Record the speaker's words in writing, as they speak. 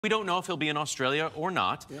We don't know if he'll be in Australia or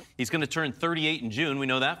not. Yep. He's going to turn 38 in June. We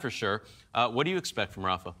know that for sure. What do you expect from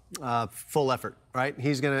Rafa? Full effort, right?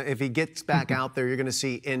 He's going to, if he gets back out there, you're going to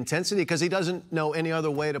see intensity because he doesn't know any other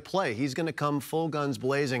way to play. He's going to come full guns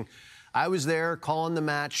blazing. I was there calling the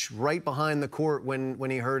match right behind the court when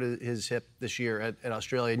he hurt his hip this year at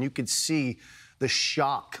Australia, and you could see the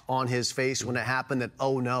shock on his face when it happened that,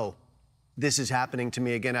 oh no, this is happening to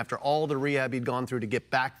me again after all the rehab he'd gone through to get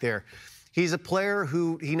back there. He's a player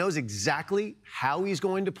who he knows exactly how he's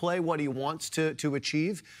going to play, what he wants to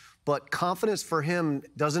achieve, but confidence for him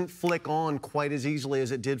doesn't flick on quite as easily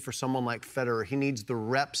as it did for someone like Federer. He needs the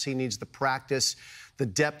reps, he needs the practice. The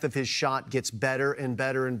depth of his shot gets better and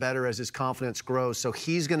better and better as his confidence grows. So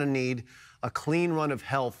he's going to need a clean run of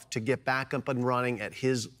health to get back up and running at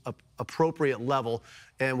his appropriate level.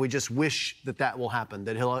 And we just wish that that will happen,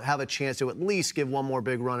 that he'll have a chance to at least give one more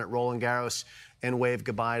big run at Roland Garros and wave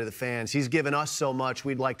goodbye to the fans. He's given us so much.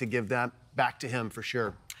 We'd like to give that back to him for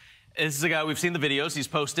sure. This is a guy, we've seen the videos he's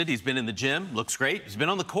posted. He's been in the gym, looks great. He's been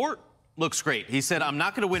on the court, looks great. He said, I'm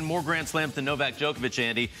not going to win more Grand Slams than Novak Djokovic,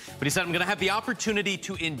 Andy, but he said, I'm going to have the opportunity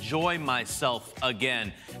to enjoy myself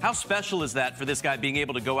again. How special is that for this guy being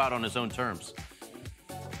able to go out on his own terms?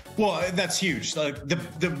 Well, that's huge.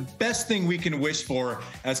 The best thing we can wish for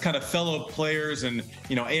as kind of fellow players and,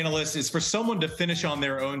 analysts is for someone to finish on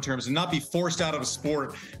their own terms and not be forced out of a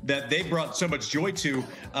sport that they brought so much joy to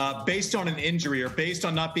based on an injury or based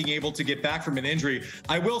on not being able to get back from an injury.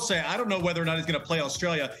 I will say, I don't know whether or not he's going to play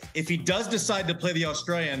Australia. If he does decide to play the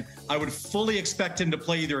Australian, I would fully expect him to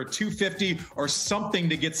play either a 250 or something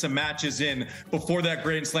to get some matches in before that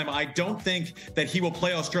Grand Slam. I don't think that he will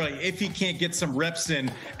play Australia if he can't get some reps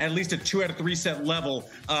in at least a 2 out of 3 set level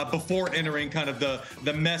before entering kind of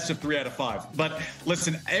the mess of 3 out of 5. But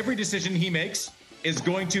listen, every decision he makes is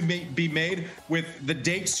going to be made with the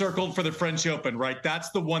date circled for the French Open, right? That's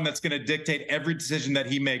the one that's going to dictate every decision that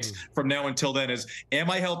he makes from now until then is, am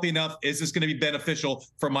I healthy enough? Is this going to be beneficial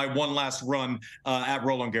for my one last run at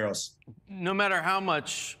Roland Garros? No matter how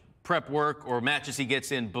much prep work or matches he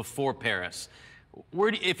gets in before Paris,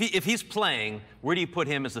 if he's playing, where do you put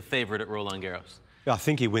him as the favorite at Roland Garros? I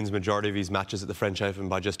think he wins majority of his matches at the French Open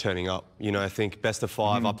by just turning up. I think best of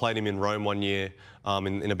 5. I played him in Rome one year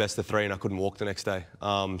in a best of 3 and I couldn't walk the next day.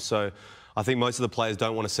 So I think most of the players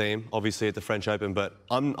don't want to see him, obviously, at the French Open, but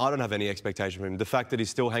I don't have any expectation from him. The fact that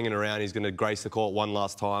he's still hanging around, he's going to grace the court one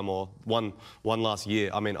last time or one last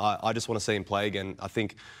year. I mean, I just want to see him play again. I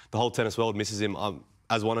think the whole tennis world misses him.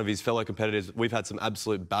 As one of his fellow competitors, we've had some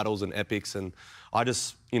absolute battles and epics, and I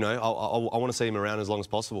just, I want to see him around as long as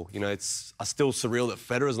possible. It's still surreal that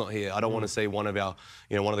Federer's not here. I don't want to see one of our,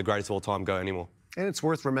 one of the greatest of all time go anymore. And it's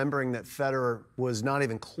worth remembering that Federer was not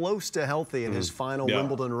even close to healthy in his final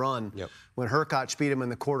Wimbledon run. When Hurkacz beat him in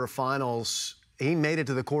the quarterfinals, he made it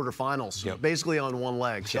to the quarterfinals, basically on one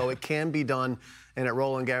leg. So it can be done. And at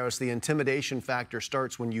Roland Garros, the intimidation factor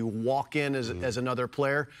starts when you walk in as another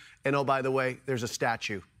player. And oh, by the way, there's a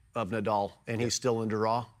statue of Nadal, and he's still in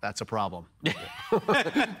draw. That's a problem.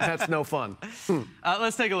 That's no fun.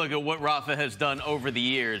 Let's take a look at what Rafa has done over the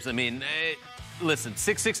years. I mean, listen,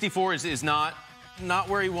 664 is not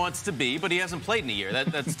where he wants to be, but he hasn't played in a year.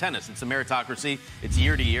 That's tennis. It's a meritocracy. It's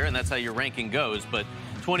year to year, and that's how your ranking goes. But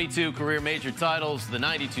 22 career major titles, the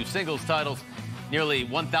 92 singles titles, nearly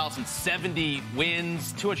 1,070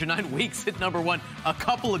 wins, 209 weeks at #1, a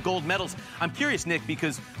couple of gold medals. I'm curious, Nick,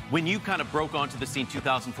 because when you kind of broke onto the scene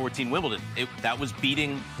 2014 Wimbledon, that was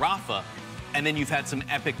beating Rafa, and then you've had some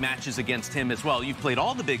epic matches against him as well. You've played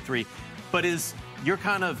all the big 3, but is your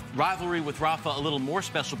kind of rivalry with Rafa a little more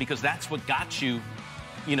special because that's what got you,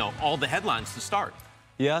 all the headlines to start?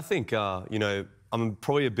 Yeah, I think, I'm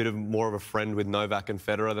probably a bit more of a friend with Novak and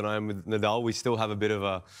Federer than I am with Nadal. We still have a bit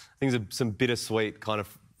of some bittersweet kind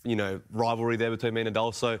of, rivalry there between me and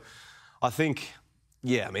Nadal. So I think,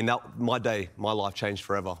 yeah, I mean, my life changed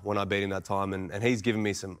forever when I beat him that time. And he's given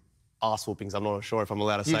me some arse whoopings. I'm not sure if I'm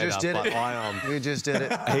allowed to say that. You just did it. You just did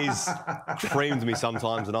it. He's creamed me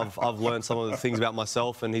sometimes, and I've learned some of the things about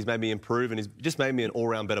myself, and he's made me improve, and he's just made me an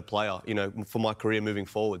all-round better player, for my career moving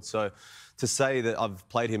forward. So to say that I've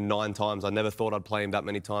played him 9 times, I never thought I'd play him that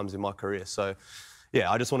many times in my career. So, yeah,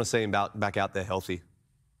 I just want to see him back out there healthy.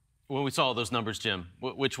 When we saw all those numbers, Jim,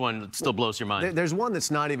 which one still blows your mind? There's one that's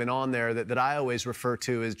not even on there that I always refer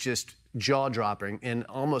to as just jaw-dropping and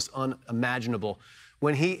almost unimaginable.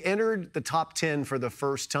 When he entered the top 10 for the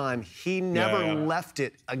first time, he never left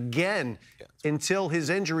it again until his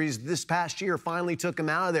injuries this past year finally took him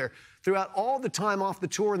out of there. Throughout all the time off the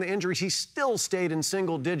tour and the injuries, he still stayed in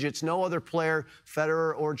single digits. No other player,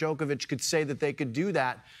 Federer or Djokovic, could say that they could do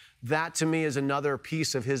that. that to me is another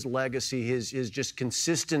piece of his legacy. His just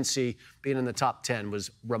consistency being in the top 10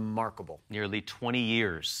 was remarkable. Nearly 20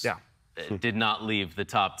 years. Yeah. Did not leave the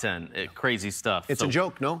top 10. Crazy stuff. It's a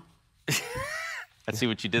joke, no? I see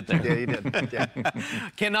what you did there. Yeah, you did. Yeah.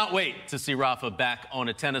 Cannot wait to see Rafa back on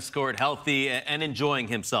a tennis court, healthy and enjoying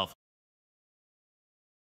himself.